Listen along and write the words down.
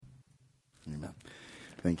Amen.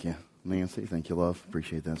 Thank you, Nancy. Thank you, love.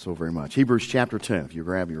 Appreciate that so very much. Hebrews chapter 10. If you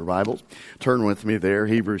grab your Bibles, turn with me there.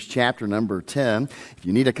 Hebrews chapter number 10. If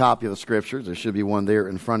you need a copy of the Scriptures, there should be one there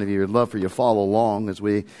in front of you. I'd love for you to follow along as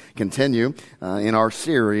we continue in our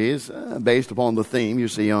series based upon the theme you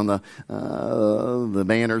see on the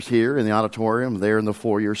banners here in the auditorium, there in the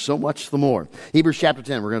foyer. So much the more. Hebrews chapter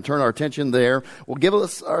 10. We're going to turn our attention there. We'll give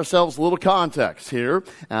ourselves a little context here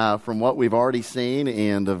from what we've already seen,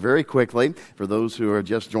 and very quickly, for those who have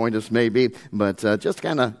just joined us maybe, but just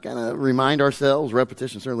kind of remind ourselves,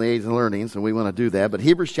 repetition certainly aids in learning, so we want to do that. But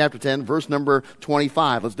Hebrews chapter 10, verse number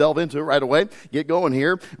 25. Let's delve into it right away. Get going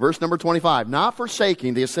here. Verse number 25. Not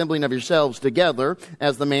forsaking the assembling of yourselves together,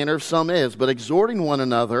 as the manner of some is, but exhorting one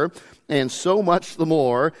another, and so much the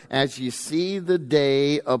more as you see the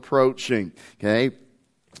day approaching. Okay?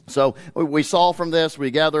 So we saw from this, we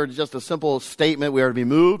gathered just a simple statement. We are to be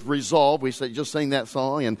moved, resolved. We just sang that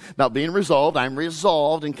song and about being resolved. I'm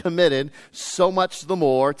resolved and committed so much the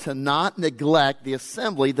more to not neglect the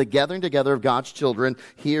assembly, the gathering together of God's children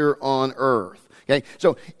here on earth. Okay,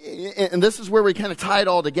 so, and this is where we kind of tie it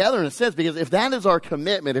all together in a sense, because if that is our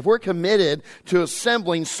commitment, if we're committed to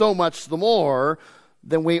assembling so much the more,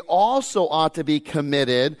 then we also ought to be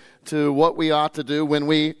committed to what we ought to do when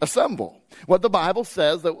we assemble. What the Bible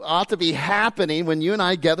says that ought to be happening when you and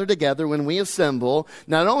I gather together, when we assemble,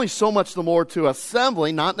 not only so much the more to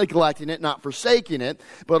assembling, not neglecting it, not forsaking it,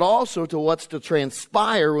 but also to what's to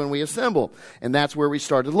transpire when we assemble. And that's where we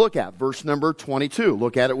started to look at. Verse number 22.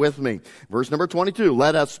 Look at it with me. Verse number 22.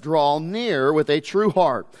 Let us draw near with a true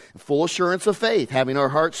heart, full assurance of faith, having our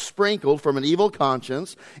hearts sprinkled from an evil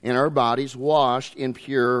conscience and our bodies washed in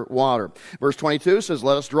pure water. Verse 22 says,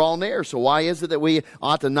 let us draw near. So why is it that we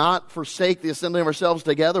ought to not forsake the assembling of ourselves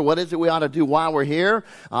together? What is it we ought to do while we're here?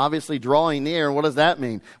 Obviously, drawing near. And what does that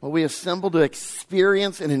mean? Well, we assemble to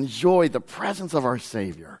experience and enjoy the presence of our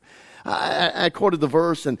Savior. I quoted the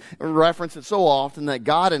verse and reference it so often that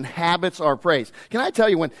God inhabits our praise. Can I tell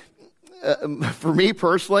you, when for me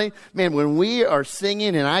personally, man, when we are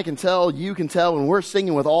singing, and I can tell, you can tell, when we're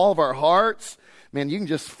singing with all of our hearts, man, you can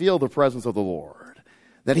just feel the presence of the Lord.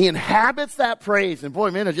 That He inhabits that praise. And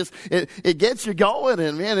boy, man, it gets you going.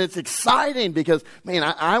 And man, it's exciting because, man,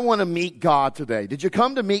 I want to meet God today. Did you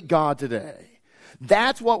come to meet God today?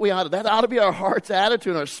 That's what that ought to be our heart's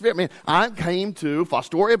attitude and our spirit. Man, I came to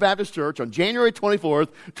Fostoria Baptist Church on January 24th,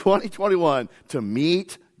 2021 to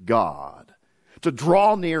meet God, to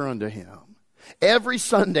draw near unto Him. Every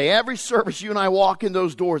Sunday, every service you and I walk in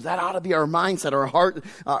those doors, that ought to be our mindset,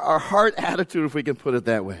 our heart attitude, if we can put it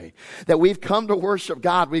that way. That we've come to worship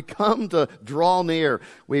God. We've come to draw near.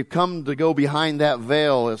 We've come to go behind that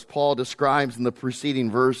veil, as Paul describes in the preceding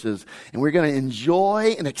verses. And we're going to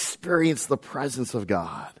enjoy and experience the presence of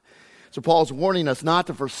God. So Paul's warning us not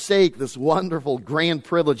to forsake this wonderful, grand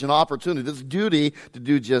privilege and opportunity, this duty to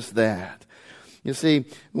do just that. You see,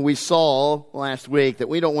 we saw last week that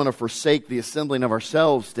we don't want to forsake the assembling of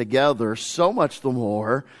ourselves together, so much the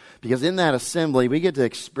more, because in that assembly we get to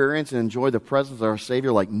experience and enjoy the presence of our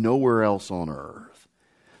Savior like nowhere else on earth.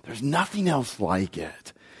 There's nothing else like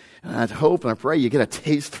it. And I hope and I pray you get a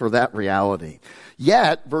taste for that reality.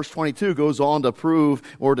 Yet, verse 22 goes on to prove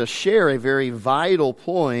or to share a very vital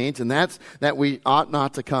point, and that's that we ought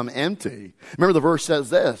not to come empty. Remember, the verse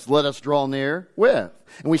says this, let us draw near with.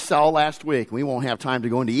 And we saw last week, we won't have time to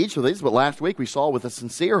go into each of these, but last week we saw with a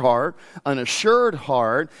sincere heart, an assured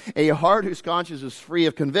heart, a heart whose conscience is free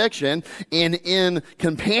of conviction, and in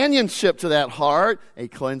companionship to that heart, a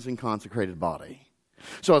cleansing, consecrated body.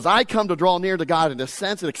 So as I come to draw near to God and to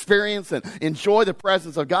sense and experience and enjoy the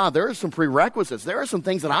presence of God, there are some prerequisites. There are some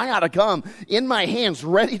things that I ought to come in my hands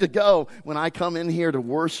ready to go when I come in here to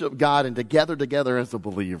worship God and to gather together as a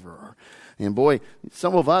believer. And boy,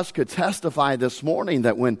 some of us could testify this morning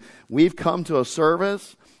that when we've come to a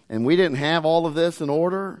service and we didn't have all of this in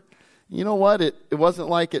order, you know what? It wasn't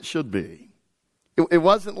like it should be. It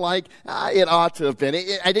wasn't like it ought to have been.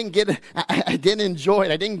 I didn't enjoy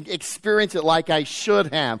it. I didn't experience it like I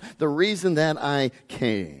should have. The reason that I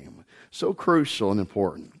came. So crucial and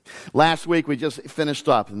important. Last week we just finished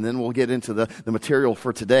up, and then we'll get into the material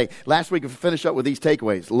for today. Last week we finished up with these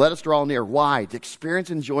takeaways. Let us draw near. Why? To experience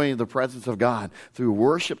and enjoy the presence of God through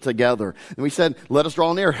worship together. And we said, let us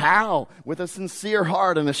draw near. How? With a sincere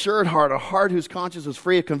heart, an assured heart, a heart whose conscience is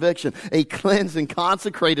free of conviction, a cleansed and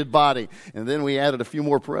consecrated body. And then we added a few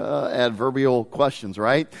more adverbial questions,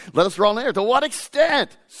 right? Let us draw near. To what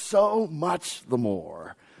extent? So much the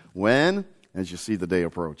more. When? As you see the day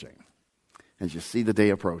approaching. as you see the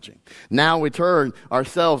day approaching. Now we turn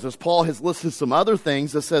ourselves, as Paul has listed some other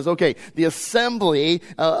things that says, okay, the assembly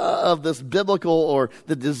of this biblical, or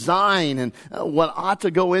the design and what ought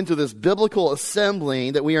to go into this biblical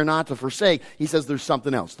assembly that we are not to forsake. He says there's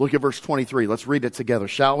something else. Look at verse 23. Let's read it together,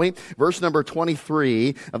 shall we? Verse number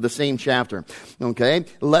 23 of the same chapter. Okay,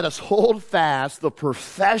 let us hold fast the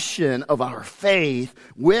profession of our faith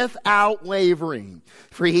without wavering,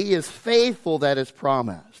 for he is faithful that is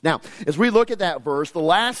promised. Now, as we look at that verse, the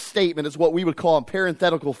last statement is what we would call a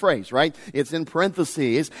parenthetical phrase, right? It's in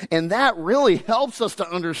parentheses, and that really helps us to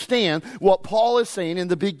understand what Paul is saying in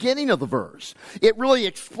the beginning of the verse. It really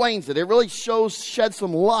explains it. It really sheds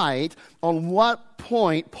some light on what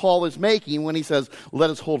point Paul is making when he says, let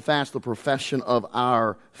us hold fast the profession of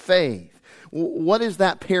our faith. What is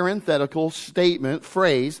that parenthetical statement,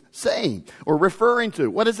 phrase, saying or referring to?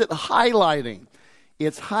 What is it highlighting?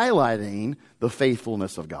 It's highlighting the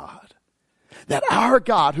faithfulness of God. That our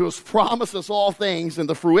God, who has promised us all things in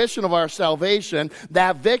the fruition of our salvation,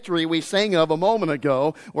 that victory we sang of a moment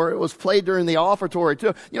ago, where it was played during the offertory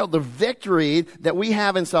too. The victory that we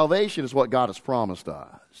have in salvation is what God has promised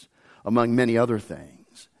us, among many other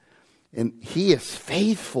things. And he is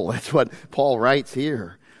faithful. That's what Paul writes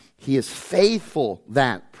here. He is faithful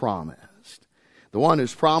that promise. The one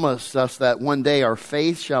who's promised us that one day our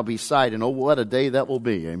faith shall be sight. And oh, what a day that will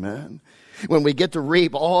be. Amen. When we get to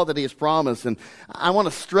reap all that he has promised. And I want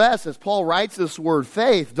to stress, as Paul writes this word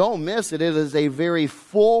faith, don't miss it. It is a very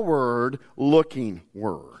forward-looking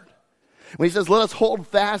word. When he says, let us hold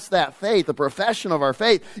fast that faith, the profession of our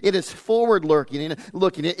faith, it is forward-looking.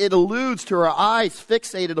 It alludes to our eyes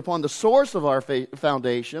fixated upon the source of our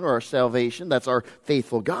foundation or our salvation. That's our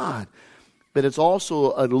faithful God. But it's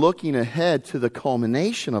also a looking ahead to the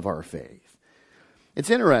culmination of our faith. It's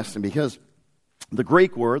interesting because the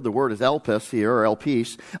Greek word, the word is elpis here, or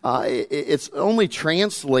elpis, it's only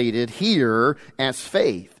translated here as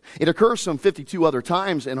faith. It occurs some 52 other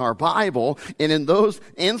times in our Bible, and in those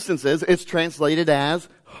instances, it's translated as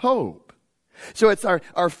hope. So it's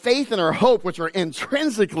our faith and our hope which are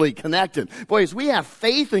intrinsically connected. Boy, as we have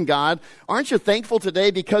faith in God, aren't you thankful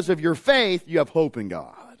today because of your faith, you have hope in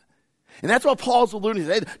God? And that's what Paul's alluding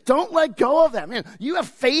to. Don't let go of that. Man, you have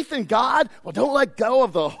faith in God? Well, don't let go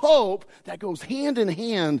of the hope that goes hand in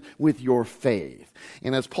hand with your faith.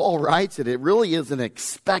 And as Paul writes it, it really is an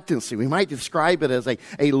expectancy. We might describe it as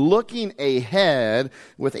a looking ahead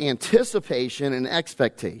with anticipation and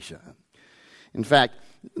expectation. In fact,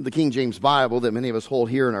 the King James Bible that many of us hold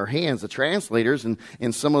here in our hands, the translators and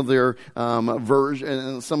some of their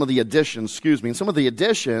version, some of the editions, and some of the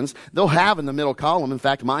editions, they'll have in the middle column. In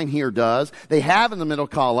fact, mine here does. They have in the middle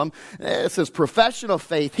column, it says profession of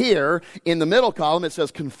faith here. In the middle column, it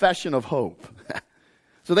says confession of hope.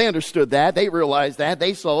 So they understood that. They realized that.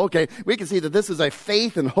 They saw, okay, we can see that this is a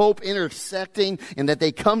faith and hope intersecting and that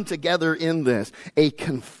they come together in this. A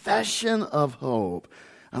confession of hope.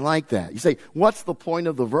 I like that. You say, what's the point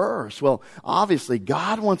of the verse? Well, obviously,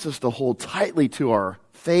 God wants us to hold tightly to our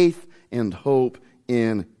faith and hope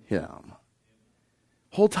in Him.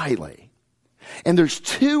 Hold tightly. And there's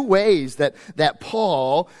two ways that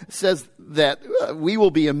Paul says that we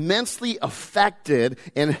will be immensely affected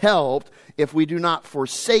and helped if we do not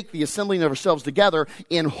forsake the assembling of ourselves together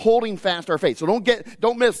in holding fast our faith. So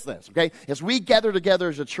don't miss this, okay? As we gather together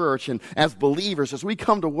as a church and as believers, as we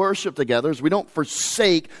come to worship together, as we don't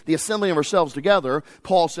forsake the assembling of ourselves together,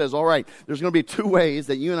 Paul says, all right, there's going to be two ways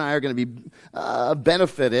that you and I are going to be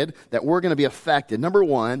benefited, that we're going to be affected. Number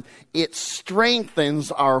one, it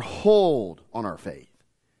strengthens our hold on our faith.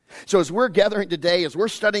 So as we're gathering today, as we're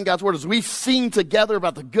studying God's Word, as we sing together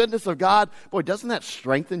about the goodness of God, boy, doesn't that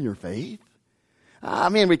strengthen your faith?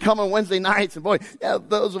 We come on Wednesday nights, and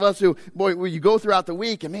those of us who, you go throughout the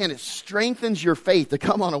week, and man, it strengthens your faith to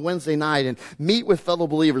come on a Wednesday night and meet with fellow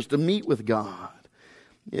believers, to meet with God.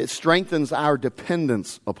 It strengthens our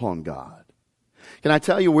dependence upon God. Can I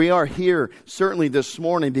tell you, we are here certainly this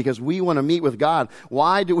morning because we want to meet with God.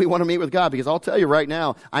 Why do we want to meet with God? Because I'll tell you right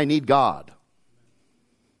now, I need God.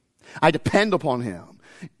 I depend upon Him.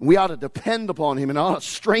 We ought to depend upon Him, and it ought to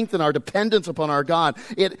strengthen our dependence upon our God.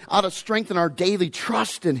 It ought to strengthen our daily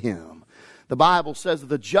trust in Him. The Bible says that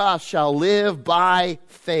the just shall live by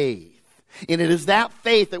faith. And it is that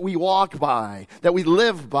faith that we walk by, that we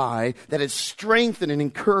live by, that is strengthened and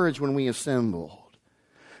encouraged when we assemble.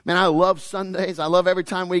 Man, I love Sundays. I love every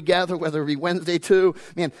time we gather, whether it be Wednesday too.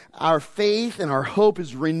 Man, our faith and our hope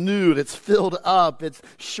is renewed. It's filled up. It's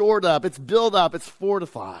shored up. It's built up. It's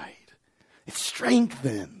fortified. It's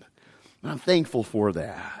strengthened. And I'm thankful for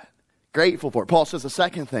that. Grateful for it. Paul says the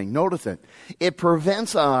second thing. Notice it. It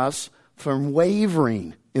prevents us from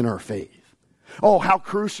wavering in our faith. Oh, how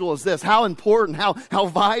crucial is this? How important, how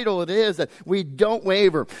vital it is that we don't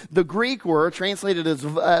waver. The Greek word translated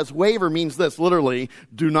as waver means this, literally,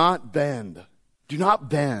 do not bend. Do not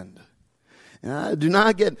bend. Do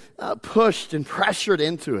not get pushed and pressured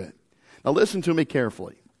into it. Now listen to me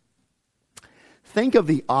carefully. Think of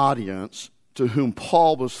the audience to whom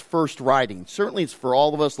Paul was first writing. Certainly it's for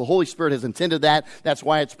all of us. The Holy Spirit has intended that. That's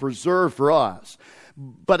why it's preserved for us.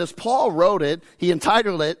 But as Paul wrote it, he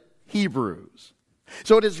entitled it Hebrews.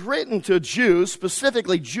 So it is written to Jews,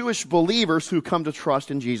 specifically Jewish believers who come to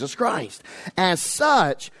trust in Jesus Christ. As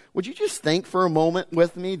such, would you just think for a moment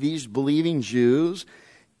with me, these believing Jews,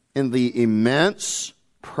 in the immense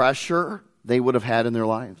pressure they would have had in their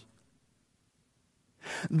lives?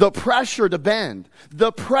 The pressure to bend,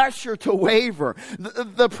 the pressure to waver,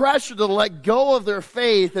 the pressure to let go of their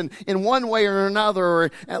faith in one way or another,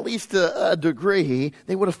 or at least a degree,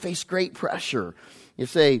 they would have faced great pressure. You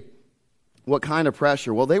say, what kind of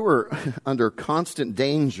pressure? Well, they were under constant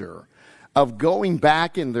danger of going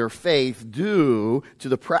back in their faith due to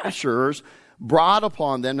the pressures brought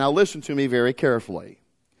upon them. Now listen to me very carefully.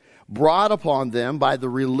 Brought upon them by the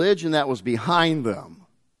religion that was behind them.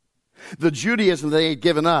 The Judaism they had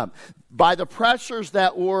given up. By the pressures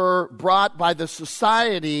that were brought by the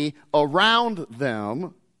society around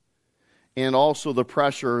them. And also the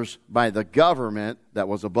pressures by the government that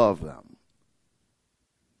was above them.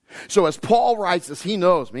 So as Paul writes this, he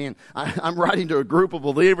knows, man, I'm writing to a group of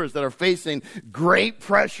believers that are facing great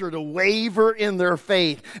pressure to waver in their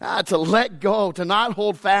faith, to let go, to not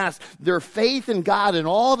hold fast their faith in God and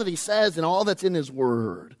all that he says and all that's in his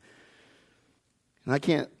word. And I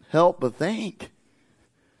can't help but think,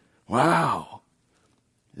 wow,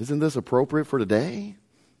 isn't this appropriate for today?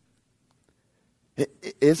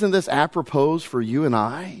 Isn't this apropos for you and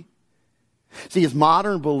I? See, as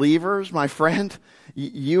modern believers, my friend,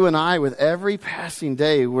 you and I, with every passing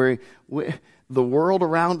day, the world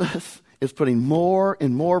around us is putting more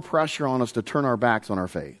and more pressure on us to turn our backs on our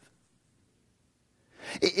faith.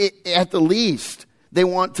 At the least, they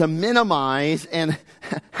want to minimize and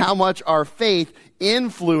how much our faith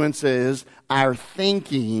influences our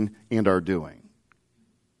thinking and our doing.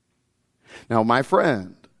 Now, my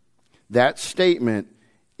friend, that statement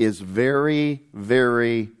is very,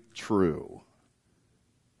 very true.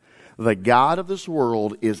 The God of this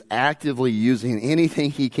world is actively using anything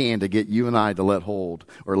he can to get you and I to let hold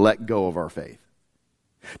or let go of our faith.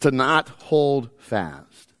 To not hold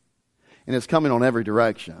fast. And it's coming on every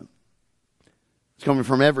direction. It's coming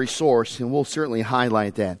from every source, and we'll certainly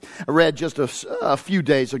highlight that. I read just a few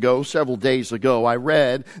days ago, several days ago, I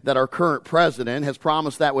read that our current president has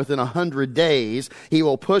promised that within 100 days, he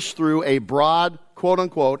will push through a broad,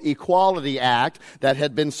 quote-unquote, equality act that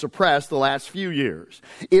had been suppressed the last few years.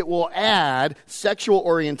 It will add sexual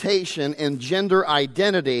orientation and gender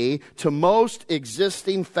identity to most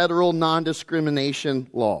existing federal non-discrimination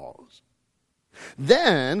laws.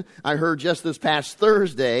 Then, I heard just this past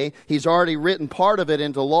Thursday, he's already written part of it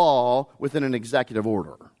into law within an executive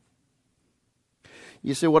order.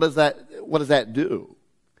 You say, what does that do?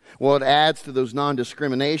 Well, it adds to those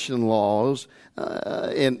non-discrimination laws,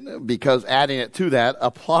 because adding it to that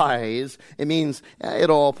applies. It means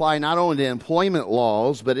it'll apply not only to employment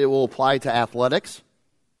laws, but it will apply to athletics,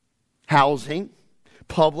 housing,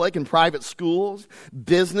 public and private schools,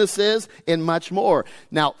 businesses, and much more.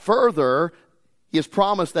 Now, further, he has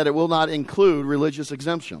promised that it will not include religious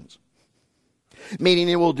exemptions, meaning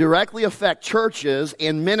it will directly affect churches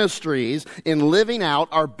and ministries in living out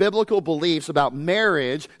our biblical beliefs about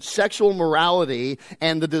marriage, sexual morality,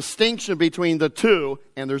 and the distinction between the two,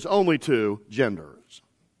 and there's only two, genders.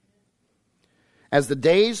 As the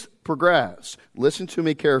days progress, listen to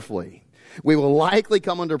me carefully. We will likely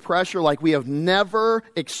come under pressure like we have never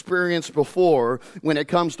experienced before when it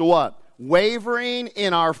comes to what? Wavering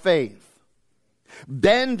in our faith.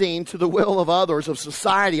 Bending to the will of others, of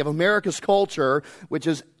society, of America's culture, which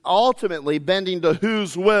is ultimately bending to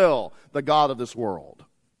whose will? The God of this world.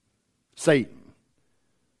 Satan.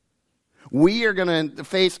 We are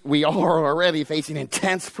already facing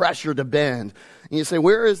intense pressure to bend. And you say,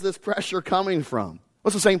 where is this pressure coming from? Well,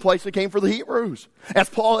 it's the same place it came for the Hebrews. As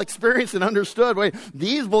Paul experienced and understood,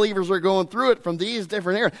 these believers are going through it from these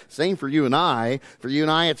different areas. Same for you and I. For you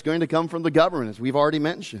and I, it's going to come from the government, as we've already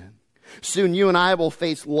mentioned. Soon you and I will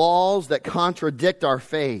face laws that contradict our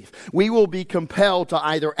faith. We will be compelled to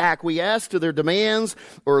either acquiesce to their demands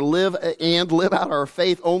or live out our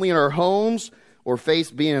faith only in our homes, or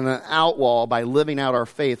face being an outlaw by living out our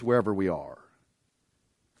faith wherever we are.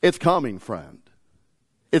 It's coming, friend.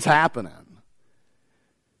 It's happening.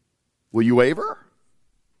 Will you waver?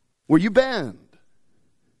 Will you bend?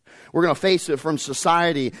 We're going to face it from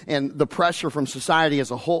society and the pressure from society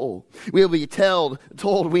as a whole. We'll be told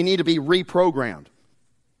we need to be reprogrammed.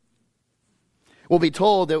 We'll be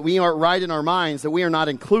told that we aren't right in our minds, that we are not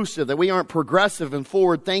inclusive, that we aren't progressive and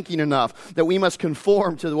forward-thinking enough, that we must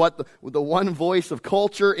conform to what the one voice of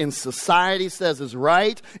culture and society says is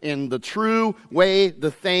right and the true way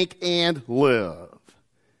to think and live.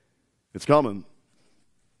 It's coming.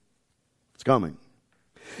 It's coming.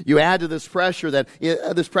 You add to this pressure that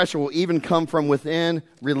this pressure will even come from within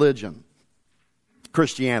religion,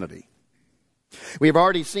 Christianity. We have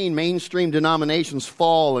already seen mainstream denominations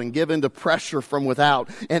fall and give in to pressure from without.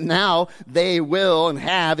 And now they will and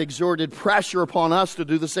have exerted pressure upon us to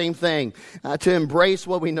do the same thing, to embrace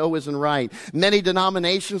what we know isn't right. Many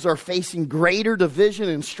denominations are facing greater division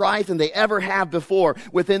and strife than they ever have before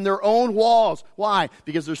within their own walls. Why?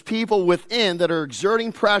 Because there's people within that are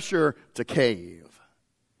exerting pressure to cave,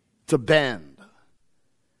 to bend,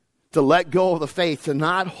 to let go of the faith, to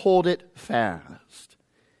not hold it fast.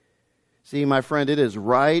 See, my friend, it is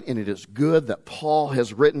right and it is good that Paul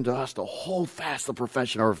has written to us to hold fast the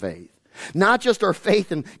profession of our faith. Not just our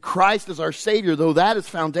faith in Christ as our Savior, though that is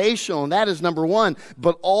foundational and that is number one,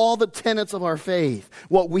 but all the tenets of our faith.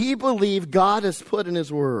 What we believe God has put in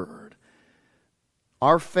His Word.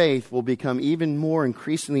 Our faith will become even more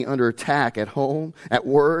increasingly under attack at home, at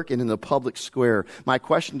work, and in the public square. My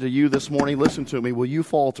question to you this morning, listen to me, will you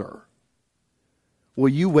falter? Will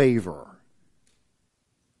you waver?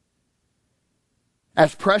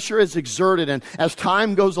 As pressure is exerted and as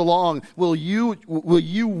time goes along, will you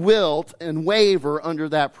wilt and waver under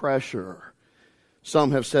that pressure?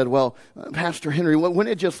 Some have said, well, Pastor Henry, wouldn't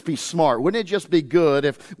it just be smart? Wouldn't it just be good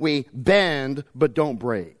if we bend but don't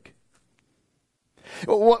break?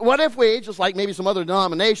 What if we, just like maybe some other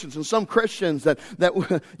denominations and some Christians that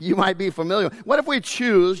you might be familiar with, what if we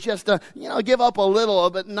choose just to, give up a little,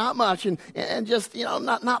 but not much, and just,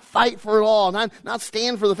 not fight for it all, not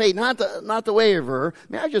stand for the faith, not to waver?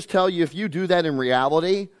 May I just tell you, if you do that in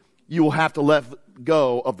reality, you will have to let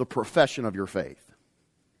go of the profession of your faith.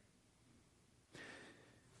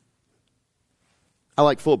 I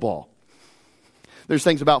like football. There's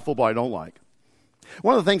things about football I don't like.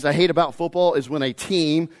 One of the things I hate about football is when a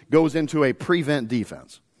team goes into a prevent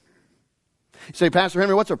defense. You say, Pastor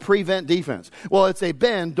Henry, what's a prevent defense? Well, it's a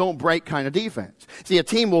bend, don't break kind of defense. See, a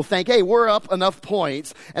team will think, hey, we're up enough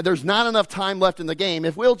points, and there's not enough time left in the game.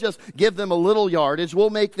 If we'll just give them a little yardage,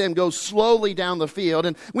 we'll make them go slowly down the field,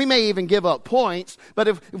 and we may even give up points. But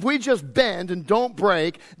if we just bend and don't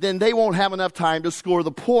break, then they won't have enough time to score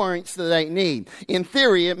the points that they need. In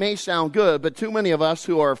theory, it may sound good, but too many of us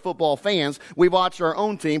who are football fans, we watch our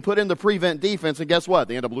own team put in the prevent defense, and guess what?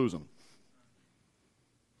 They end up losing.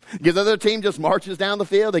 Because the other team just marches down the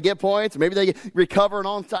field, they get points, maybe they recover an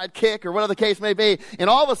onside kick or whatever the case may be. And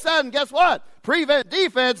all of a sudden, guess what? Prevent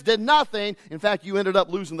defense did nothing. In fact, you ended up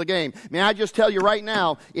losing the game. May I just tell you right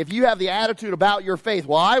now, if you have the attitude about your faith,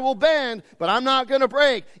 well, I will bend, but I'm not going to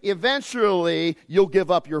break, eventually you'll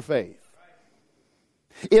give up your faith.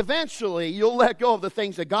 Eventually, you'll let go of the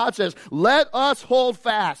things that God says, let us hold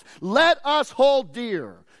fast, let us hold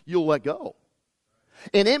dear. You'll let go.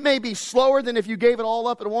 And it may be slower than if you gave it all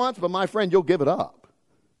up at once, but my friend, you'll give it up.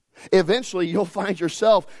 Eventually, you'll find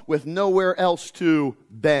yourself with nowhere else to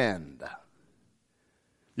bend.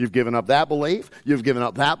 You've given up that belief, you've given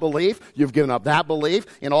up that belief, you've given up that belief,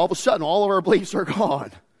 and all of a sudden, all of our beliefs are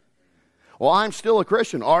gone. Well, I'm still a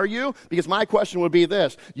Christian. Are you? Because my question would be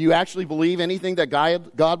this. Do you actually believe anything that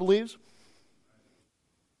God believes?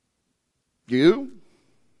 You?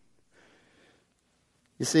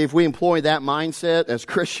 You see, if we employ that mindset as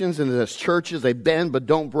Christians and as churches, they bend but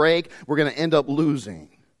don't break, we're going to end up losing.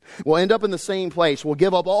 We'll end up in the same place. We'll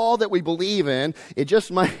give up all that we believe in. It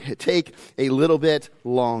just might take a little bit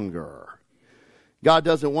longer. God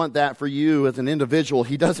doesn't want that for you as an individual.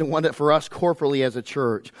 He doesn't want it for us corporately as a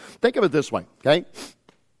church. Think of it this way, okay?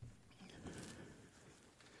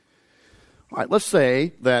 All right, let's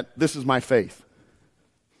say that this is my faith.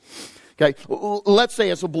 Okay, let's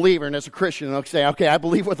say as a believer and as a Christian, I'll say, okay, I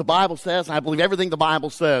believe what the Bible says, and I believe everything the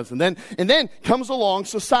Bible says. And then comes along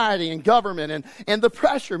society and government and the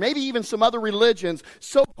pressure, maybe even some other religions,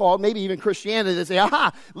 so-called, maybe even Christianity, that say,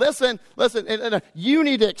 listen, you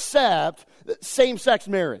need to accept same-sex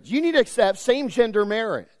marriage. You need to accept same-gender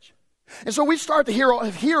marriage. And so we start to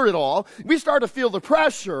hear it all. We start to feel the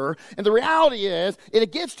pressure. And the reality is,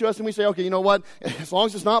 it gets to us and we say, okay, you know what? As long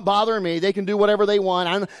as it's not bothering me, they can do whatever they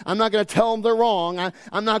want. I'm not going to tell them they're wrong.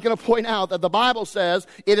 I'm not going to point out that the Bible says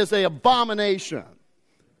it is an abomination.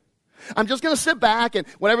 I'm just going to sit back, and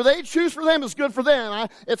whatever they choose for them is good for them.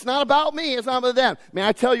 It's not about me. It's not about them. May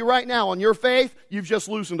I tell you right now, on your faith, you've just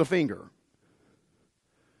loosened a finger.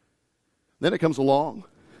 Then it comes along.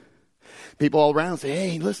 People all around say,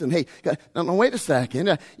 hey, listen, hey, no, wait a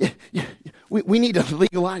second. We need to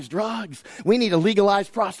legalize drugs. We need to legalize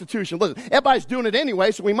prostitution. Listen, everybody's doing it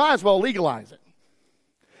anyway, so we might as well legalize it.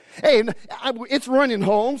 Hey, it's ruining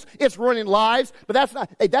homes, it's ruining lives, but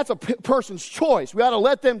that's a person's choice. We ought to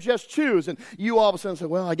let them just choose. And you all of a sudden say,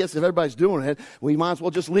 well, I guess if everybody's doing it, we might as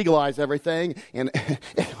well just legalize everything. And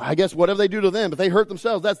I guess whatever they do to them, if they hurt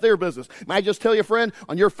themselves, that's their business. May I just tell you, friend,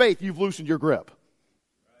 on your faith, you've loosened your grip.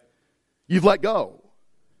 You've let go.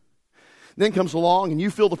 Then comes along and you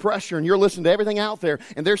feel the pressure and you're listening to everything out there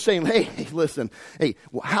and they're saying, hey, listen, hey,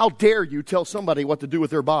 how dare you tell somebody what to do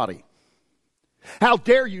with their body? How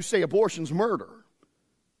dare you say abortion's murder?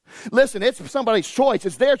 Listen, it's somebody's choice.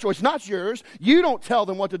 It's their choice, not yours. You don't tell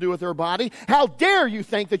them what to do with their body. How dare you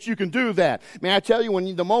think that you can do that? May I tell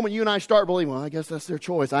you, the moment you and I start believing, well, I guess that's their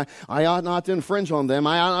choice. I ought not to infringe on them.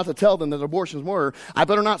 I ought not to tell them that abortion's murder. I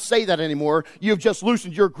better not say that anymore. You've just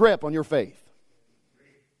loosened your grip on your faith.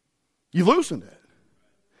 You've loosened it.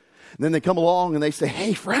 And then they come along and they say,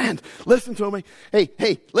 hey, friend, listen to me.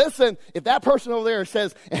 Hey, listen, if that person over there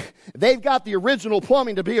says they've got the original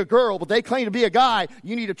plumbing to be a girl, but they claim to be a guy,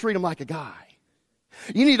 you need to treat them like a guy.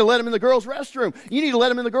 You need to let them in the girls' restroom. You need to let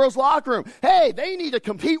them in the girls' locker room. Hey, they need to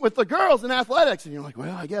compete with the girls in athletics. And you're like,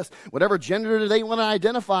 well, I guess whatever gender they want to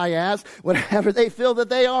identify as, whatever they feel that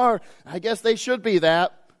they are, I guess they should be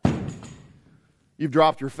that. You've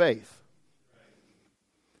dropped your faith.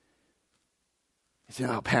 You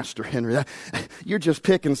say, oh, Pastor Henry, you're just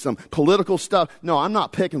picking some political stuff. No, I'm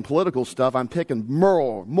not picking political stuff. I'm picking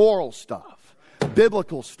moral stuff,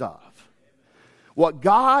 biblical stuff. What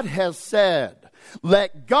God has said,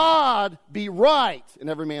 let God be right and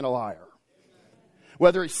every man a liar.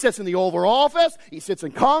 Whether he sits in the Oval Office, he sits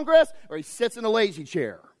in Congress, or he sits in a lazy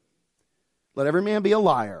chair. Let every man be a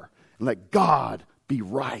liar and let God be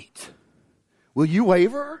right. Will you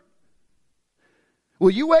waver?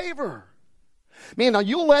 Will you waver? Man, now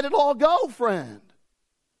you'll let it all go, friend.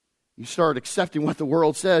 You start accepting what the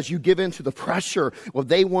world says. You give in to the pressure. Well,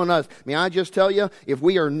 they want us. May I just tell you, if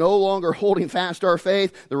we are no longer holding fast our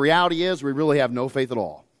faith, the reality is we really have no faith at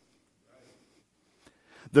all.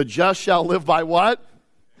 The just shall live by what?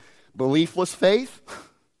 Beliefless faith?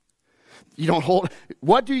 You don't hold.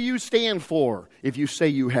 What do you stand for if you say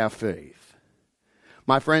you have faith?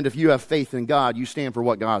 My friend, if you have faith in God, you stand for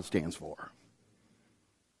what God stands for.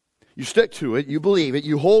 You stick to it, you believe it,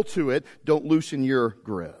 you hold to it, don't loosen your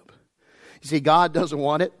grip. You see, God doesn't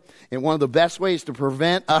want it, and one of the best ways to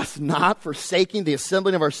prevent us not forsaking the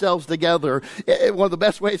assembling of ourselves together, one of the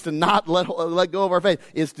best ways to not let go of our faith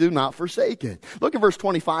is to not forsake it. Look at verse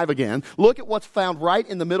 25 again. Look at what's found right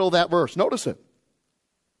in the middle of that verse. Notice it.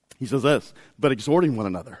 He says this, but exhorting one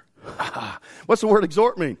another. What's the word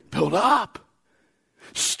exhort mean? Build up.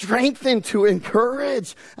 Strengthen, to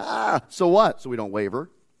encourage. So what? So we don't waver.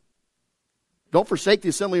 Don't forsake the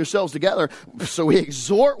assembly of yourselves together. So we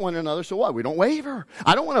exhort one another. So what? We don't waver.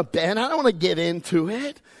 I don't want to bend. I don't want to get into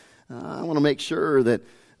it. I want to make sure that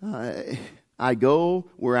I go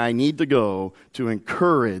where I need to go to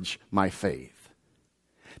encourage my faith,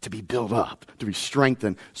 to be built up, to be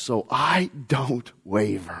strengthened, so I don't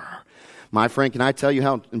waver. My friend, can I tell you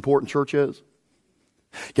how important church is?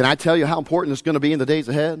 Can I tell you how important it's going to be in the days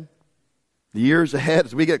ahead? The years ahead,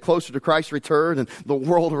 as we get closer to Christ's return and the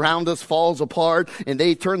world around us falls apart and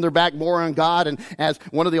they turn their back more on God. And as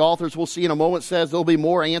one of the authors we'll see in a moment says, there'll be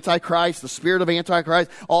more Antichrist, the spirit of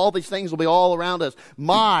Antichrist. All these things will be all around us.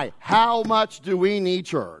 How much do we need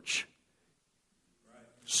church?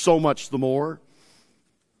 So much the more.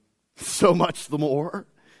 So much the more.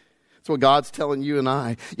 That's what God's telling you and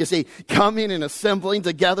I. You see, coming and assembling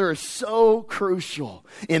together is so crucial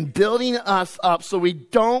in building us up so we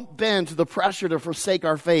don't bend to the pressure to forsake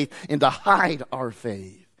our faith and to hide our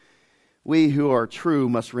faith. We who are true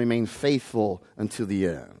must remain faithful unto the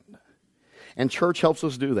end. And church helps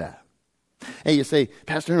us do that. And you say,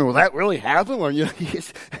 Pastor Henry, will that really happen? Or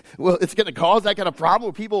well, it's going to cause that kind of problem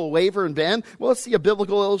where people will waver and bend? Well, let's see a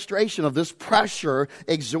biblical illustration of this pressure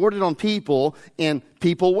exerted on people and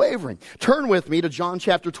people wavering. Turn with me to John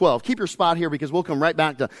chapter 12. Keep your spot here because we'll come right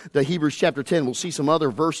back to Hebrews chapter 10. We'll see some other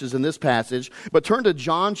verses in this passage. But turn to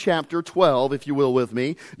John chapter 12, if you will, with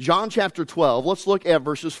me. John chapter 12. Let's look at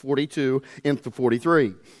verses 42 and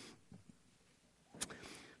 43.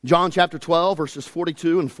 John chapter 12, verses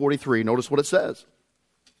 42 and 43. Notice what it says.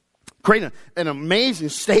 Create an amazing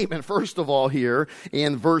statement, first of all, here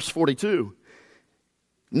in verse 42.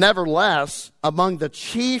 Nevertheless, among the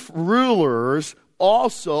chief rulers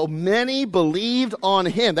also many believed on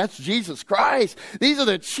him. That's Jesus Christ. These are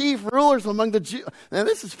the chief rulers among the Jews. Now,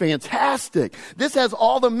 this is fantastic. This has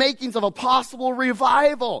all the makings of a possible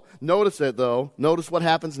revival. Notice it, though. Notice what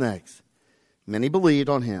happens next. Many believed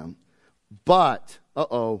on him. But,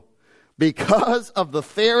 because of the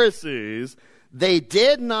Pharisees, they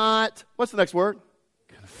did not, what's the next word?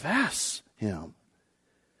 Confess him.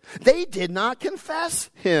 They did not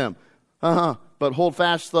confess him. But hold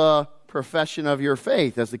fast the profession of your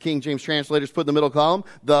faith. As the King James translators put in the middle column,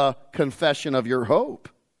 the confession of your hope.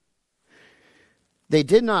 They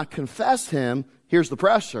did not confess him, here's the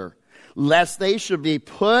pressure, lest they should be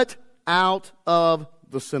put out of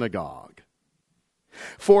the synagogue.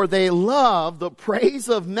 For they love the praise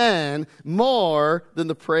of men more than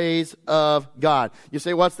the praise of God. You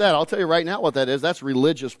say, what's that? I'll tell you right now what that is. That's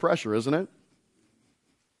religious pressure, isn't it?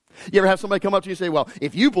 You ever have somebody come up to you and say, well,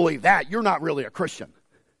 if you believe that, you're not really a Christian.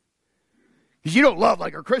 Because you don't love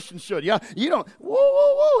like a Christian should. Yeah, you don't.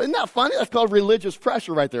 Whoa. Isn't that funny? That's called religious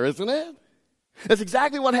pressure right there, isn't it? That's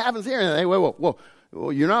exactly what happens here. Hey, whoa.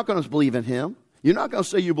 Well, you're not going to believe in him. You're not going to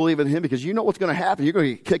say you believe in him because you know what's going to happen. You're going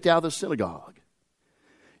to get kicked out of the synagogue.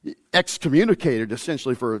 Excommunicated,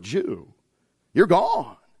 essentially, for a Jew. You're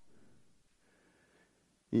gone.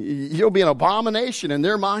 You'll be an abomination in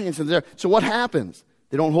their minds. So what happens?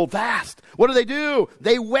 They don't hold fast. What do?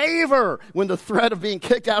 They waver when the threat of being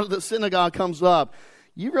kicked out of the synagogue comes up.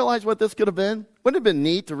 You realize what this could have been? Wouldn't it have been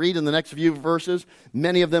neat to read in the next few verses?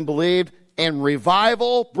 Many of them believed, and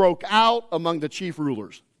revival broke out among the chief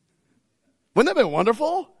rulers. Wouldn't that have been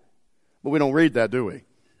wonderful? But we don't read that, do we? It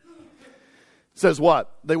says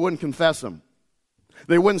what? They wouldn't confess him.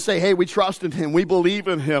 They wouldn't say, hey, we trust in him. We believe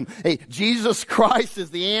in him. Hey, Jesus Christ is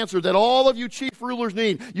the answer that all of you chief rulers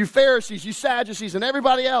need. You Pharisees, you Sadducees, and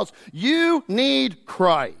everybody else. You need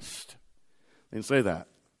Christ. They didn't say that.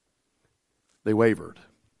 They wavered.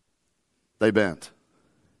 They bent.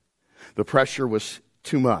 The pressure was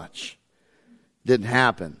too much. Didn't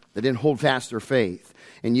happen. They didn't hold fast their faith.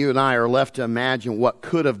 And you and I are left to imagine what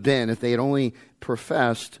could have been if they had only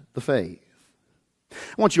professed the faith.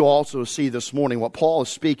 I want you also to see this morning what Paul is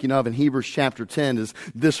speaking of in Hebrews chapter 10 is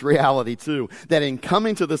this reality too. That in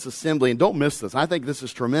coming to this assembly, and don't miss this, I think this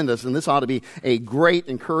is tremendous, and this ought to be a great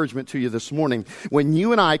encouragement to you this morning. When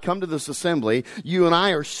you and I come to this assembly, you and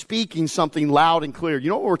I are speaking something loud and clear. You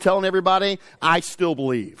know what we're telling everybody? I still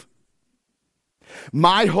believe.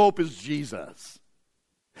 My hope is Jesus.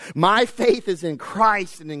 My faith is in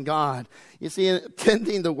Christ and in God. You see,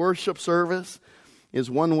 attending the worship service is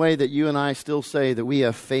one way that you and I still say that we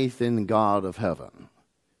have faith in God of heaven,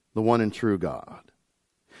 the one and true God.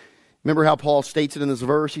 Remember how Paul states it in this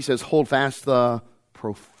verse? He says, hold fast the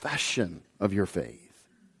profession of your faith.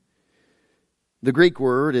 The Greek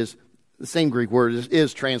word is, the same Greek word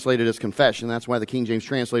is translated as confession. That's why the King James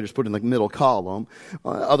translators put it in the middle column.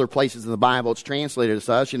 Other places in the Bible it's translated as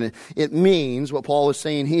such. And it means what Paul is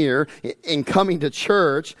saying here, in coming to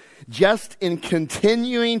church, just in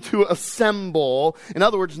continuing to assemble. In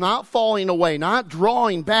other words, not falling away, not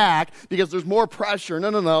drawing back because there's more pressure.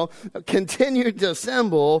 No. Continuing to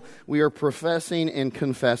assemble, we are professing and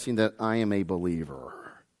confessing that I am a believer.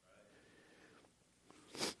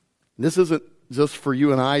 This isn't just for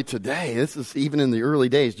you and I today. This is even in the early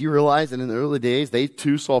days. Do you realize that in the early days, they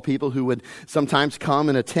too saw people who would sometimes come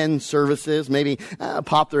and attend services, maybe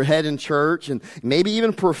pop their head in church, and maybe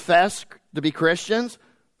even profess to be Christians,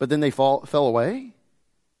 but then they fell away?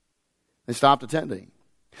 They stopped attending.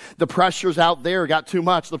 The pressures out there got too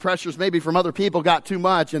much. The pressures maybe from other people got too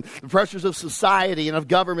much. And the pressures of society and of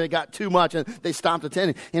government got too much. And they stopped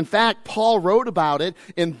attending. In fact, Paul wrote about it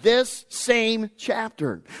in this same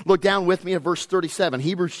chapter. Look down with me at verse 37.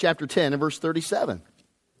 Hebrews chapter 10 and verse 37.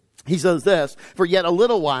 He says this, for yet a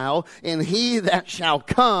little while, and he that shall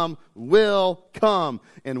come will come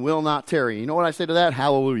and will not tarry. You know what I say to that?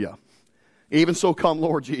 Hallelujah. Even so come,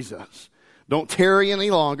 Lord Jesus. Don't tarry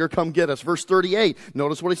any longer. Come get us. Verse 38.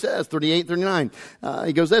 Notice what he says. 38, 39.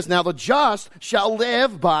 He goes this. Now the just shall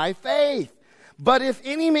live by faith. But if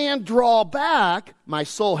any man draw back, my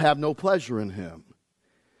soul have no pleasure in him.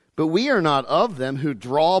 But we are not of them who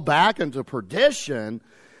draw back into perdition,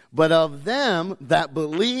 but of them that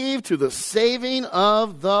believe to the saving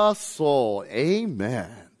of the soul.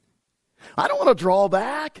 Amen. I don't want to draw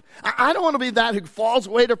back. I don't want to be that who falls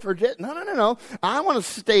away to perdition. No. I want to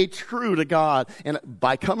stay true to God. And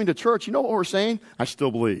by coming to church, you know what we're saying? I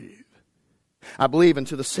still believe. I believe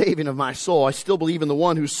into the saving of my soul. I still believe in the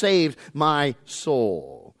one who saved my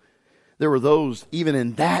soul. There were those, even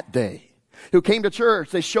in that day, who came to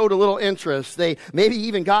church. They showed a little interest. They maybe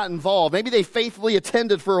even got involved. Maybe they faithfully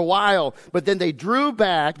attended for a while, but then they drew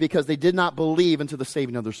back because they did not believe into the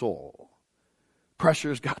saving of their soul.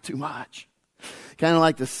 Pressures got too much. Kind of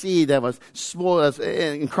like the seed that was spoiled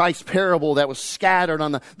in Christ's parable that was scattered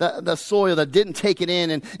on the soil that didn't take it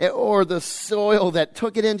in, or the soil that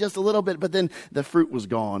took it in just a little bit, but then the fruit was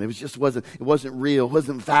gone. It wasn't real, it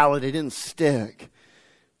wasn't valid, it didn't stick.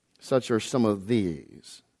 Such are some of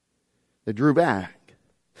these. They drew back.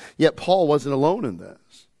 Yet Paul wasn't alone in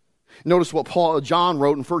this. Notice what John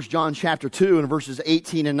wrote in 1 John chapter 2 and verses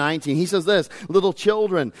 18 and 19. He says this, little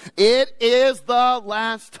children, it is the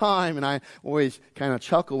last time. And I always kind of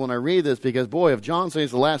chuckle when I read this because, boy, if John says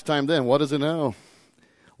the last time then, what is it now?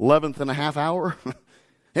 11th and a half hour?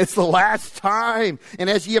 It's the last time. And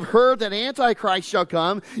as ye have heard that Antichrist shall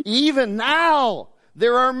come, even now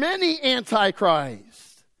there are many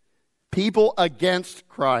Antichrists. People against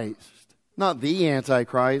Christ. Not the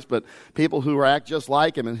Antichrist, but people who act just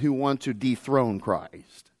like him and who want to dethrone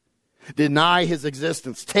Christ. Deny his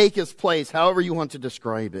existence, take his place, however you want to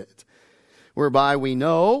describe it. Whereby we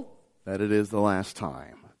know that it is the last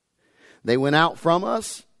time. They went out from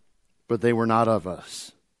us, but they were not of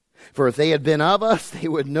us. For if they had been of us, they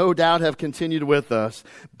would no doubt have continued with us.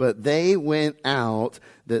 But they went out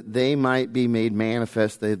that they might be made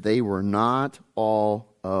manifest that they were not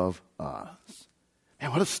all of us.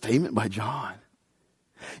 Man, what a statement by John.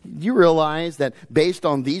 Do you realize that based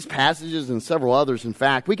on these passages and several others, in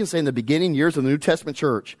fact, we can say in the beginning years of the New Testament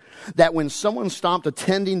church, that when someone stopped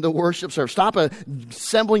attending the worship service, stopped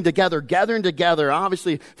assembling together, gathering together,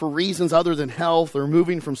 obviously for reasons other than health or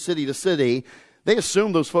moving from city to city, they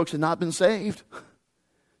assumed those folks had not been saved.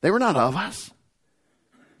 They were not of us.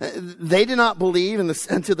 They did not believe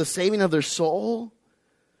into the saving of their soul.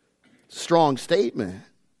 Strong statement.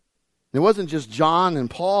 It wasn't just John and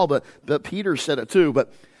Paul, but Peter said it too.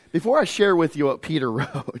 But before I share with you what Peter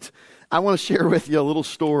wrote, I want to share with you a little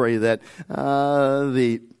story that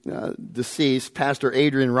the deceased Pastor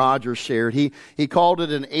Adrian Rogers shared. He called it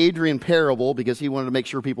an Adrian parable because he wanted to make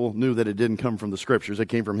sure people knew that it didn't come from the Scriptures. It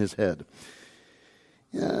came from his head.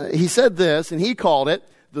 He said this, and he called it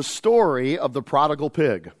the story of the prodigal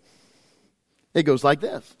pig. It goes like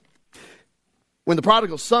this. When the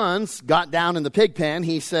prodigal sons got down in the pig pen,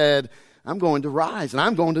 he said, I'm going to rise, and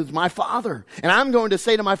I'm going to my father. And I'm going to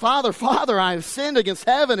say to my father, Father, I have sinned against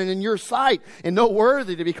heaven and in your sight, and no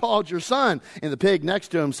worthy to be called your son. And the pig next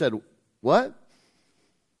to him said, What?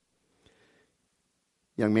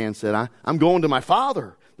 Young man said, I'm going to my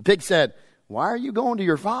father. The pig said, Why are you going to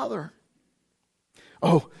your father?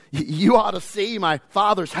 Oh, you ought to see my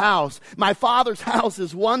father's house. My father's house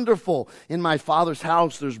is wonderful. In my father's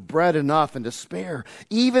house, there's bread enough and to spare.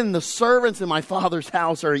 Even the servants in my father's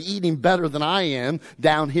house are eating better than I am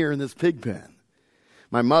down here in this pig pen.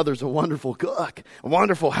 My mother's a wonderful cook, a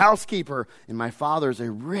wonderful housekeeper, and my father's a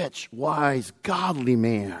rich, wise, godly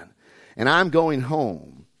man. And I'm going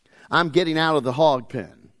home. I'm getting out of the hog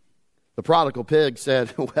pen. The prodigal pig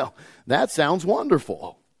said, Well, that sounds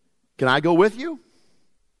wonderful. Can I go with you?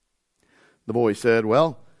 The boy said,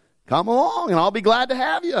 Well, come along and I'll be glad to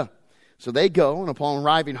have you. So they go, and upon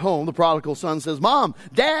arriving home, the prodigal son says, Mom,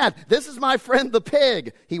 Dad, this is my friend the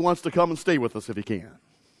pig. He wants to come and stay with us if he can.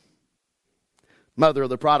 Mother of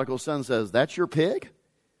the prodigal son says, That's your pig?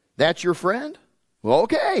 That's your friend? Well,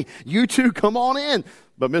 okay, you two come on in.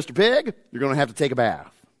 But Mr. Pig, you're going to have to take a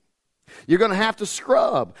bath. You're going to have to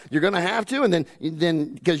scrub. You're going to have to, and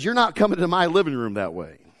then because you're not coming to my living room that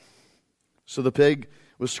way. So the pig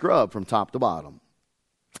was scrubbed from top to bottom.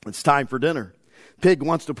 It's time for dinner. Pig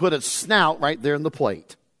wants to put its snout right there in the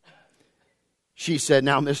plate. She said,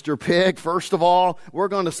 Now, Mr. Pig, first of all, we're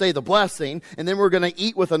going to say the blessing, and then we're going to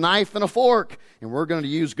eat with a knife and a fork, and we're going to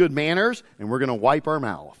use good manners, and we're going to wipe our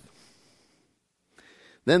mouth.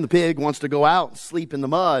 Then the pig wants to go out and sleep in the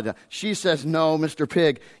mud. She says, No, Mr.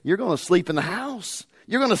 Pig, you're going to sleep in the house.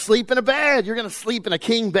 You're going to sleep in a bed. You're going to sleep in a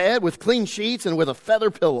king bed with clean sheets and with a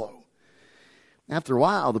feather pillow. After a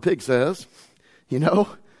while, the pig says,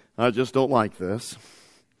 I just don't like this.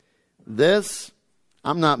 This,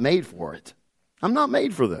 I'm not made for it. I'm not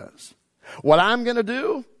made for this. What I'm going to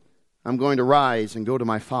do, I'm going to rise and go to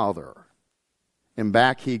my father. And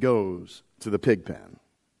back he goes to the pig pen.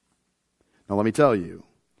 Now let me tell you,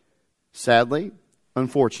 sadly,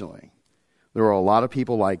 unfortunately, there are a lot of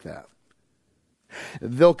people like that.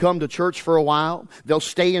 They'll come to church for a while. They'll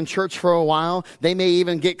stay in church for a while. They may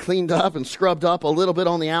even get cleaned up and scrubbed up a little bit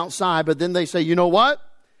on the outside, but then they say, You know what?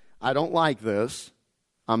 I don't like this.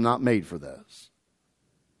 I'm not made for this.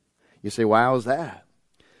 You say, well, how is that?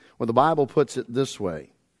 Well, the Bible puts it this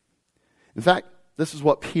way. In fact, this is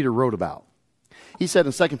what Peter wrote about. He said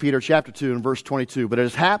in 2 Peter chapter 2 and verse 22, but it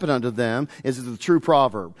has happened unto them is the true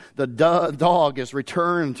proverb. The dog is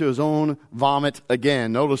returned to his own vomit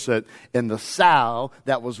again. Notice it. And the sow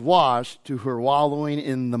that was washed to her wallowing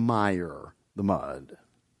in the mire, the mud.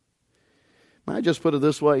 Might I just put it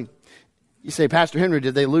this way? You say, Pastor Henry,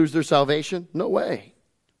 did they lose their salvation? No way.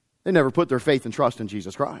 They never put their faith and trust in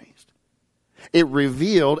Jesus Christ. It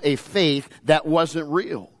revealed a faith that wasn't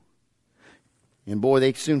real. And boy,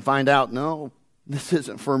 they soon find out, no, this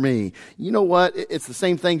isn't for me. You know what? It's the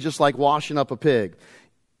same thing just like washing up a pig.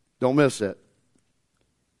 Don't miss it.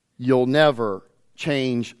 You'll never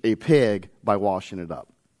change a pig by washing it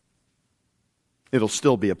up. It'll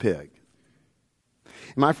still be a pig.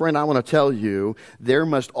 My friend, I want to tell you, there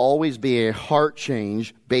must always be a heart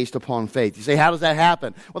change based upon faith. You say, how does that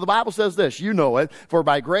happen? Well, the Bible says this, you know it. For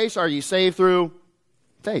by grace are ye saved through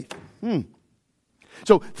faith.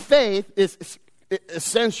 So faith is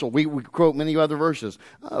essential. We quote many other verses.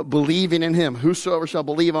 Believing in Him. Whosoever shall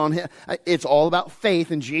believe on Him. It's all about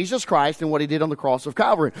faith in Jesus Christ and what He did on the cross of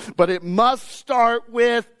Calvary. But it must start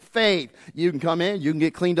with faith. You can come in, you can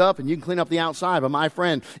get cleaned up, and you can clean up the outside. But my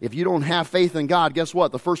friend, if you don't have faith in God, guess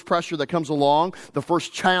what? The first pressure that comes along, the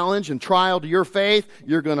first challenge and trial to your faith,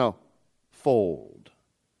 you're going to fold.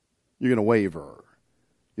 You're going to waver.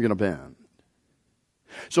 You're going to bend.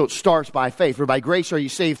 So it starts by faith. For by grace are you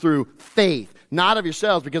saved through faith, not of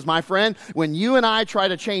yourselves. Because my friend, when you and I try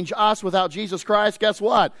to change us without Jesus Christ, guess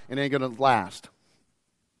what? It ain't going to last.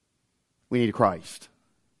 We need Christ.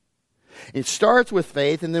 It starts with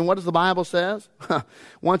faith, and then what does the Bible says?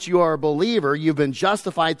 Once you are a believer, you've been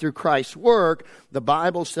justified through Christ's work. The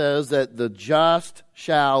Bible says that the just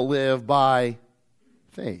shall live by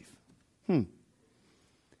faith. And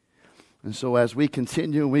so as we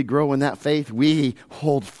continue and we grow in that faith, we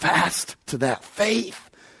hold fast to that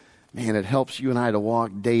faith. Man, it helps you and I to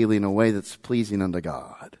walk daily in a way that's pleasing unto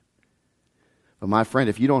God. But my friend,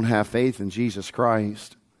 if you don't have faith in Jesus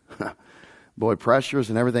Christ, boy, pressures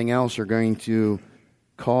and everything else are going to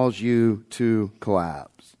cause you to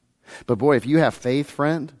collapse. But boy, if you have faith,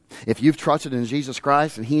 friend, if you've trusted in Jesus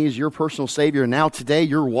Christ and He is your personal Savior, and now today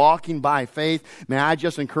you're walking by faith, may I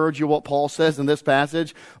just encourage you what Paul says in this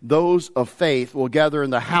passage? Those of faith will gather in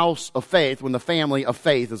the house of faith when the family of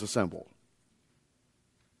faith is assembled.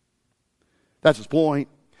 That's his point.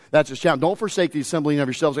 That's his challenge. Don't forsake the assembling of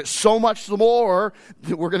yourselves. It's so much the more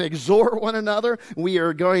that we're going to exhort one another. We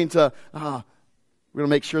are going to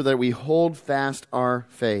make sure that we hold fast our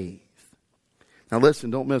faith. Now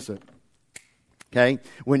listen, don't miss it. Okay?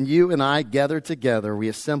 When you and I gather together, we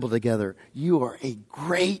assemble together, you are a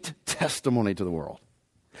great testimony to the world.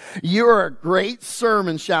 You are a great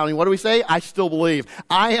sermon shouting. What do we say? I still believe.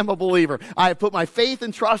 I am a believer. I have put my faith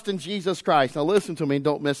and trust in Jesus Christ. Now listen to me.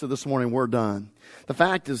 Don't miss it this morning. We're done. The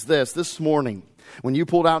fact is this morning, when you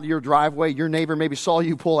pulled out your driveway, your neighbor maybe saw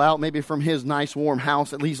you pull out, maybe from his nice warm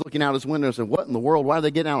house, at least looking out his window and said, what in the world? Why are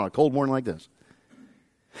they getting out on a cold morning like this?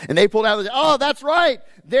 And they pulled out and said, oh, that's right.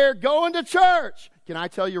 They're going to church. Can I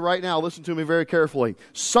tell you right now, listen to me very carefully.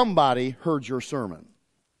 Somebody heard your sermon.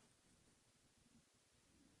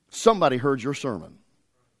 Somebody heard your sermon.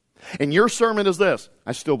 And your sermon is this: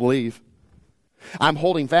 I still believe. I'm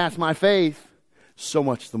holding fast my faith, so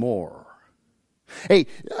much the more. Hey,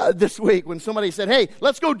 this week when somebody said, hey,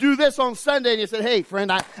 let's go do this on Sunday. And you said, hey,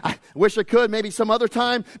 friend, I wish I could maybe some other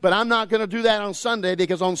time, but I'm not going to do that on Sunday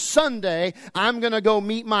because on Sunday, I'm going to go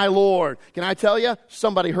meet my Lord. Can I tell you?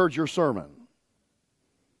 Somebody heard your sermon.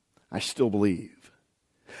 I still believe.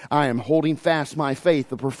 I am holding fast my faith,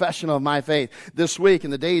 the profession of my faith. This week,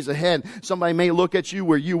 in the days ahead, somebody may look at you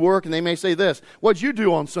where you work and they may say this: what'd you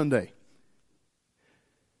do on Sunday?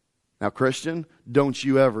 Now, Christian, don't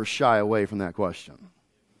you ever shy away from that question.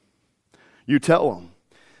 You tell them,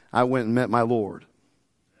 I went and met my Lord.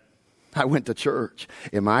 I went to church.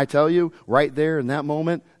 And I tell you, right there in that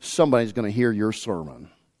moment, somebody's going to hear your sermon.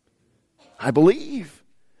 I believe.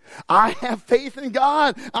 I have faith in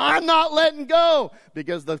God. I'm not letting go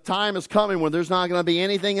because the time is coming when there's not going to be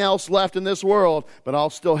anything else left in this world, but I'll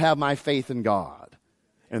still have my faith in God.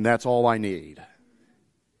 And that's all I need.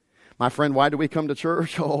 My friend, why do we come to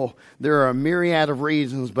church? Oh, there are a myriad of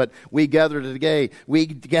reasons, but we gather today. We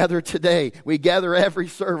gather today. We gather every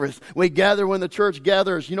service. We gather when the church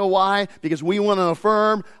gathers. You know why? Because we want to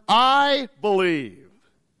affirm, I believe.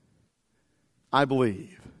 I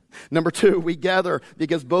believe. Number two, we gather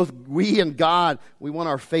because both we and God, we want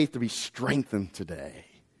our faith to be strengthened today.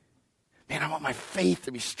 Man, I want my faith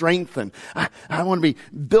to be strengthened. I want to be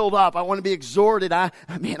built up. I want to be exhorted. I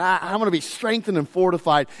want to be strengthened and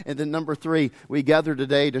fortified. And then number 3, we gather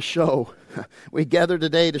today to show. We gather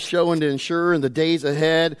today to show and to ensure in the days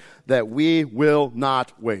ahead that we will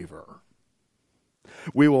not waver.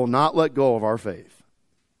 We will not let go of our faith.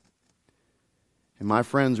 And my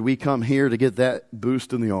friends, we come here to get that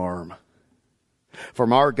boost in the arm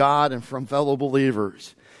from our God and from fellow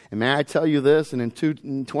believers. And may I tell you this, and in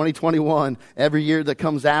 2021, every year that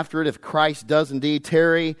comes after it, if Christ does indeed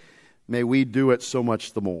tarry, may we do it so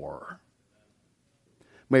much the more.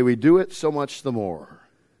 May we do it so much the more.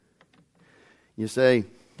 You say,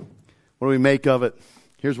 what do we make of it?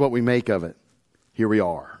 Here's what we make of it. Here we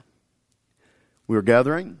are. We are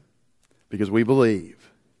gathering because we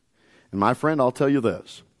believe. And my friend, I'll tell you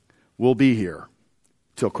this. We'll be here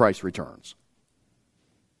till Christ returns.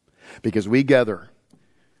 Because we gather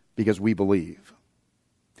because we believe.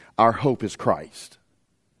 Our hope is Christ.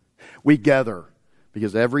 We gather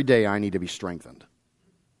because every day I need to be strengthened.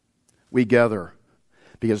 We gather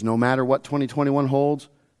because no matter what 2021 holds,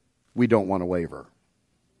 we don't want to waver.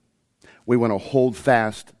 We want to hold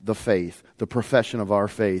fast the faith, the profession of our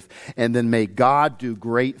faith, and then may God do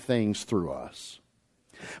great things through us.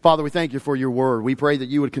 Father, we thank you for your word. We pray that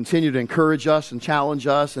you would continue to encourage us and challenge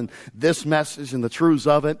us in this message and the truths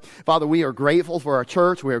of it. Father, we are grateful for our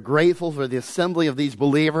church. We are grateful for the assembly of these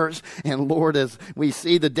believers. And Lord, as we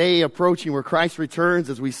see the day approaching where Christ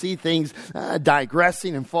returns, as we see things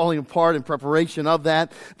digressing and falling apart in preparation of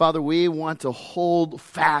that, Father, we want to hold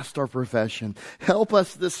fast our profession. Help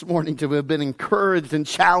us this morning to have been encouraged and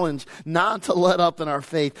challenged not to let up in our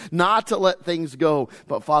faith, not to let things go.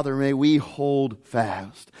 But Father, may we hold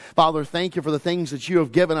fast. Father, thank you for the things that you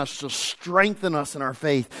have given us to strengthen us in our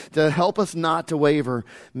faith, to help us not to waver.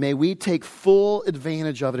 May we take full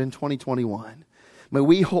advantage of it in 2021. May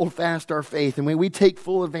we hold fast our faith, and may we take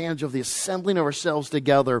full advantage of the assembling of ourselves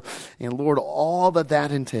together. And Lord, all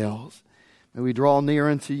that entails, may we draw near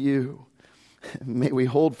unto you. May we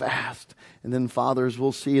hold fast. And then, fathers,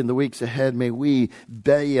 we'll see in the weeks ahead, may we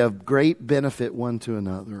be of great benefit one to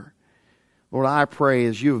another. Lord, I pray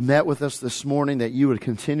as you have met with us this morning that you would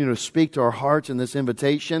continue to speak to our hearts in this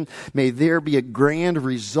invitation. May there be a grand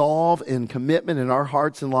resolve and commitment in our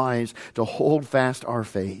hearts and lives to hold fast our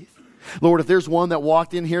faith. Lord, if there's one that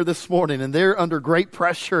walked in here this morning and they're under great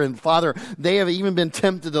pressure and Father, they have even been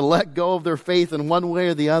tempted to let go of their faith in one way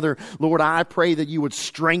or the other, Lord, I pray that you would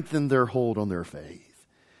strengthen their hold on their faith.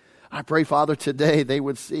 I pray, Father, today they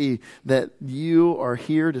would see that you are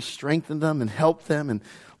here to strengthen them and help them. And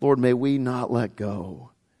Lord, may we not let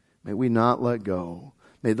go. May we not let go.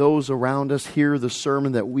 May those around us hear the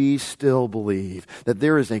sermon that we still believe, that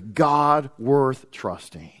there is a God worth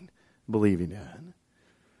trusting, believing in.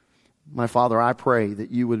 My Father, I pray that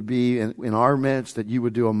you would be in our midst, that you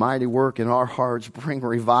would do a mighty work in our hearts, bring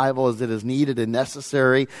revival as it is needed and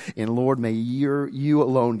necessary. And Lord, may you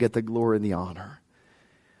alone get the glory and the honor.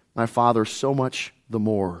 My Father, so much the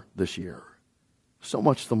more this year. So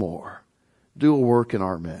much the more. Do a work in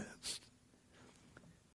our midst.